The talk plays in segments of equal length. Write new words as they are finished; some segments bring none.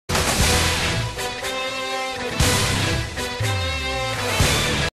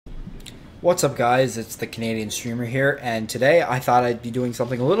What's up guys, it's the Canadian Streamer here, and today I thought I'd be doing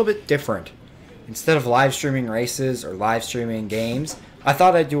something a little bit different. Instead of live streaming races or live streaming games, I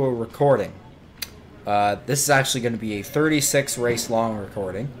thought I'd do a recording. This is actually going to be a 36 race long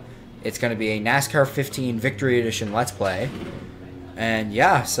recording. It's going to be a NASCAR 15 Victory Edition Let's Play. And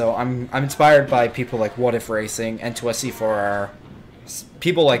yeah, so I'm inspired by people like What If Racing, N2SC4R,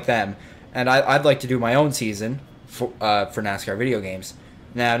 people like them. And I'd like to do my own season for NASCAR video games.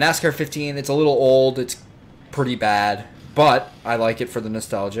 Now, NASCAR 15, it's a little old, it's pretty bad, but I like it for the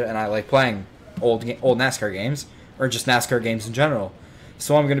nostalgia, and I like playing old NASCAR games, or just NASCAR games in general.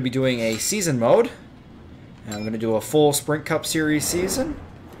 So I'm going to be doing a season mode, and I'm going to do a full Sprint Cup Series season,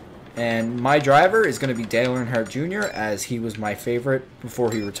 and my driver is going to be Dale Earnhardt Jr., as he was my favorite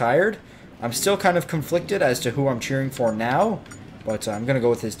before he retired. I'm still kind of conflicted as to who I'm cheering for now, but I'm going to go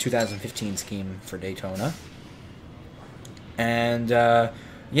with his 2015 scheme for Daytona. And,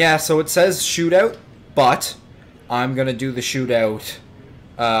 yeah, so it says shootout, but I'm going to do the shootout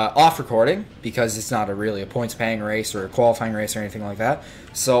off recording because it's not really a points-paying race or a qualifying race or anything like that.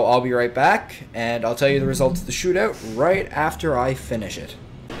 So I'll be right back, and I'll tell you the results of the shootout right after I finish it.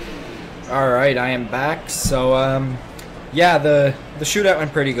 Alright, I am back. So, yeah, the shootout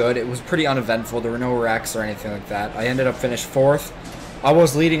went pretty good. It was pretty uneventful. There were no wrecks or anything like that. I ended up finished 4th. I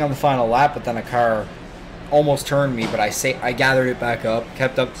was leading on the final lap, but then a car almost turned me, but I gathered it back up,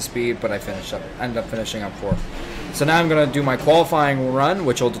 kept up to speed, but ended up finishing up 4th. So now I'm going to do my qualifying run,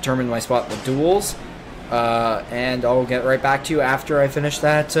 which will determine my spot with duels, and I'll get right back to you after I finish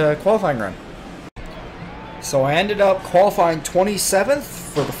that qualifying run. So I ended up qualifying 27th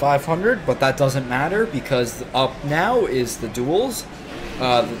for the 500, but that doesn't matter because up now is the duels.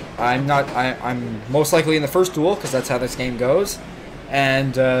 I'm most likely in the first duel because that's how this game goes.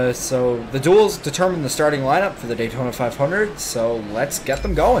 And so the duels determine the starting lineup for the Daytona 500, so let's get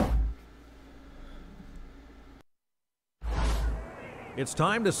them going. It's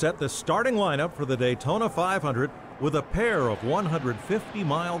time to set the starting lineup for the Daytona 500 with a pair of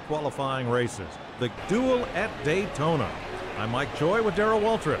 150-mile qualifying races, the Duel at Daytona. I'm Mike Joy with Darrell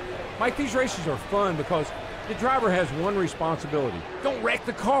Waltrip. Mike, these races are fun because the driver has one responsibility. Don't wreck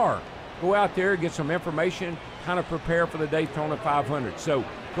the car. Go out there, get some information, kind of prepare for the Daytona 500. So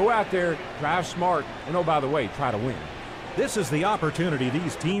go out there, drive smart, and oh, by the way, try to win. This is the opportunity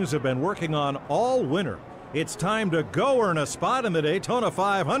these teams have been working on all winter. It's time to go earn a spot in the Daytona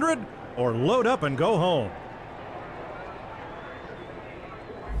 500 or load up and go home.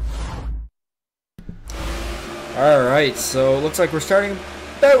 All right, so looks like we're starting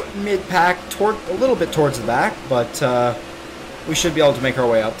about mid-pack, a little bit towards the back, but we should be able to make our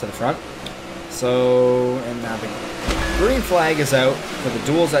way up to the front. So, and now the green flag is out for the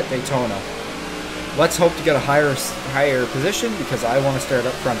duels at Daytona. Let's hope to get a higher position because I want to start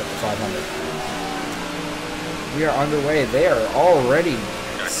up front at the 500. We are underway. They are already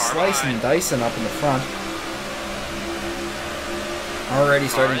slicing and dicing up in the front. Already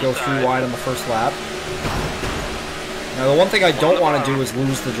starting to go through wide on the first lap. Now, the one thing I don't want to do is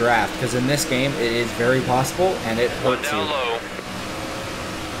lose the draft because in this game it is very possible and it hurts you.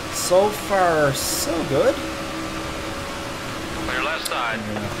 So far, so good. Clear left side.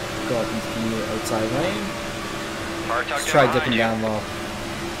 I'm gonna go up into the outside lane. Let's try dipping down low.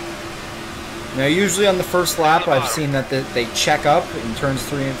 Now, usually on the first lap, I've seen that they check up in turns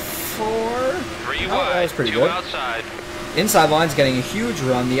 3 and 4. That was pretty good. Outside. Inside line's getting a huge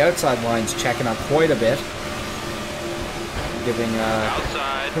run. The outside line's checking up quite a bit. Giving,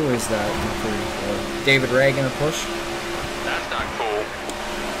 who is that? David Reagan a push. That's not cool.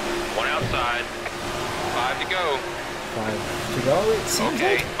 One outside. 5 to go. 5 to go, it seems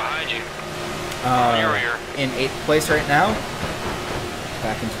like. Behind you. On your rear. In 8th place right now.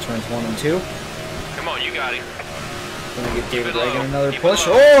 Back into turns 1 and 2. Come on, you got it. Gonna give David Reagan another push.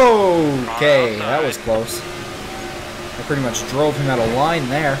 Oh, okay, that was close. I pretty much drove him out of line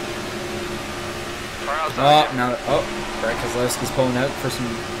there. Oh, now, Brett Keselowski's pulling out for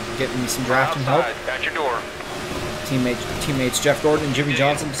getting me some drafting help. At your door. Teammates Jeff Gordon and Jimmy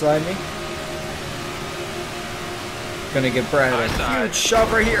Johnson beside me. Gonna give Brad a huge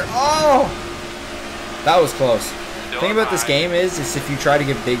shove right here. Oh! That was close. The thing about this game is if you try to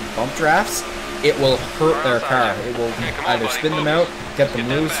give big bump drafts, it will hurt their car. It will either spin them out, get them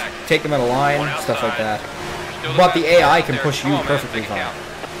loose, take them out of line, stuff like that. But the AI can push you perfectly fine.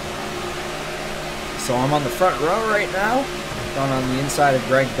 So I'm on the front row right now, down on the inside of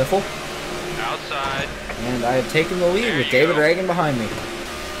Greg Biffle. Outside. And I have taken the lead with David Reagan behind me.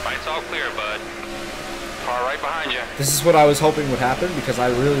 Fight's all clear, bud. Car right behind you. This is what I was hoping would happen because I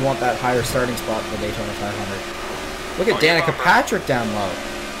really want that higher starting spot for the Daytona 500. Look at Danica Patrick down low.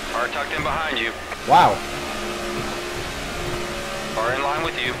 Car tucked in behind you. Wow. Car in line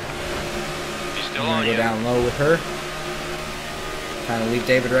with you. He's still I'm on gonna go you. down low with her. Kind of leave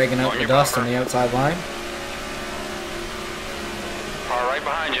David Reagan out On the your dust bumper. on the outside line. Car right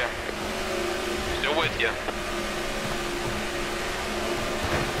behind you. Still with you.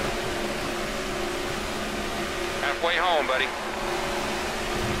 Halfway home, buddy.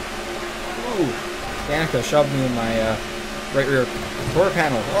 Ooh. Danica shoved me in my right rear quarter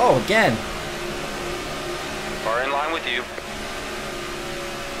panel. Oh, again. Car in line with you.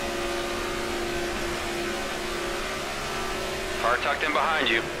 Car tucked in behind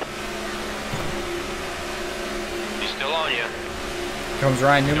you. He's still on you. Comes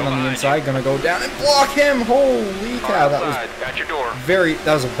Ryan Newman Still on the behind inside. Gonna go down and block him. Holy Car cow. That was outside, at your door.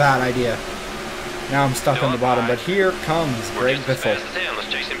 that was a bad idea. Now I'm stuck Still on the bottom, outside. but here comes We're Greg just as Biffle fast as him.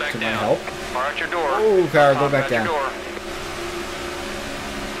 Let's chase him back to my down. help. Car at your door. Oh, car, go Top back at your down. door.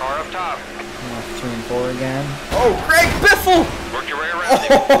 Car up top. 3 and 4 again. Oh, Greg Biffle! Work your way around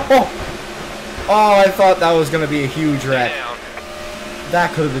him. Oh, I thought that was going to be a huge Stay wreck. down.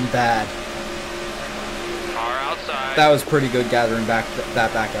 That could have been bad. Car outside. That was pretty good gathering that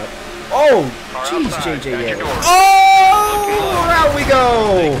back up. Oh, Car jeez, outside, JJ at your Haley. door. Oh, out we Stay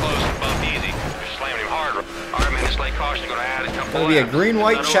go. close and bump easy. You're slamming him hard. All right, man, this late caution is going to add a couple Going to be a laps.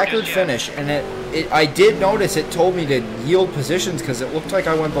 green-white Not over checkered just yet. finish, and I did notice it told me to yield positions because it looked like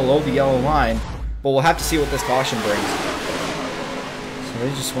I went below the yellow line, but we'll have to see what this caution brings. So they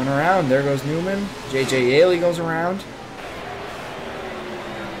just went around. There goes Newman. JJ Haley goes around.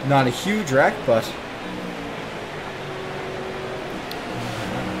 Not a huge wreck, but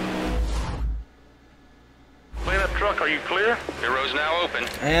Clean up truck, are you clear? Your road's now open.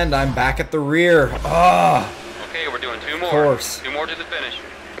 and I'm back at the rear. Ah. Okay, we're doing two more. Course. Two more to the finish.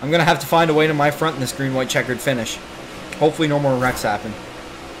 I'm going to have to find a way to my front in this green-white checkered finish. Hopefully no more wrecks happen.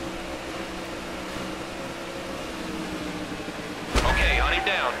 Okay, hunt him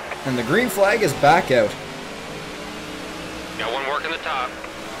down. And the green flag is back out. Got one working the top.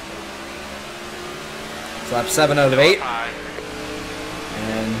 Slap 7 out of Still 8. up high.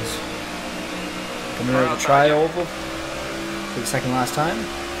 And coming over the tri-oval for the second last time.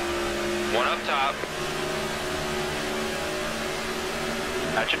 One up top.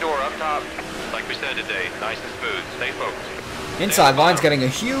 At your door, up top. Like we said today, nice and smooth. Stay focused. Inside line's getting a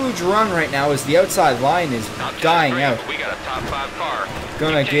huge run right now as the outside line is Not just dying great, out. but we got a top 5 car.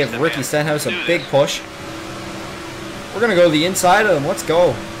 Gonna Keep give chasing Ricky him. Stenhouse a Do big this. push. We're gonna go the inside of them. Let's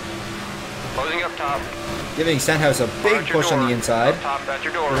go. Closing up top. Giving Stenhouse a Car big at your push on door. the inside. Up top at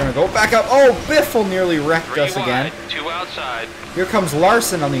your door. We're gonna go back up. Oh, Biffle nearly wrecked 3 us again. wide, 2 outside. Here comes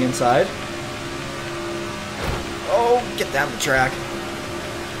Larson on the inside. Oh, get down the track.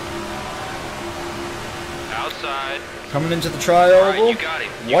 Outside. Coming into the All tri-oval. right, you got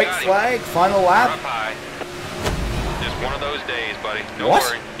him. You White got him. flag, final We're lap. up high. Just one of those days, buddy. Don't What?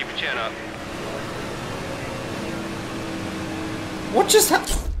 worry. Keep your chin up. What just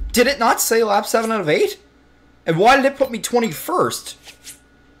happened? Did it not say lap 7 out of 8? And why did it put me 21st?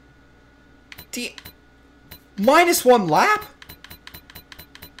 -1 lap?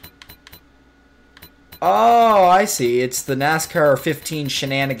 Oh, I see. It's the NASCAR 15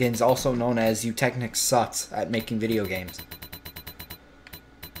 shenanigans, also known as you technics sucks at making video games.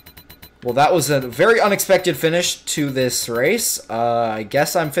 Well, that was a very unexpected finish to this race. I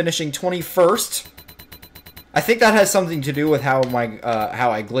guess I'm finishing 21st. I think that has something to do with how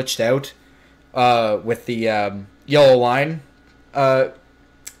how I glitched out with the yellow line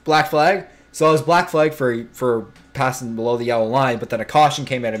black flag. So I was black flag for passing below the yellow line, but then a caution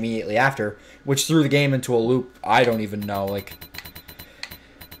came out immediately after, which threw the game into a loop. I don't even know. Like,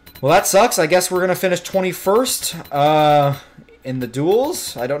 well, that sucks. I guess we're gonna finish 21st in the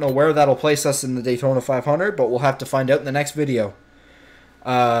duels. I don't know where that'll place us in the Daytona 500, but we'll have to find out in the next video.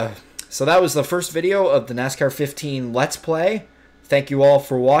 So that was the first video of the NASCAR 15 Let's Play. Thank you all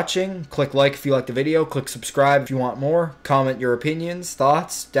for watching. Click like if you like the video. Click subscribe if you want more. Comment your opinions,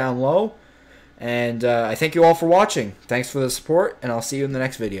 thoughts down low. And I thank you all for watching. Thanks for the support, and I'll see you in the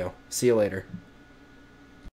next video. See you later.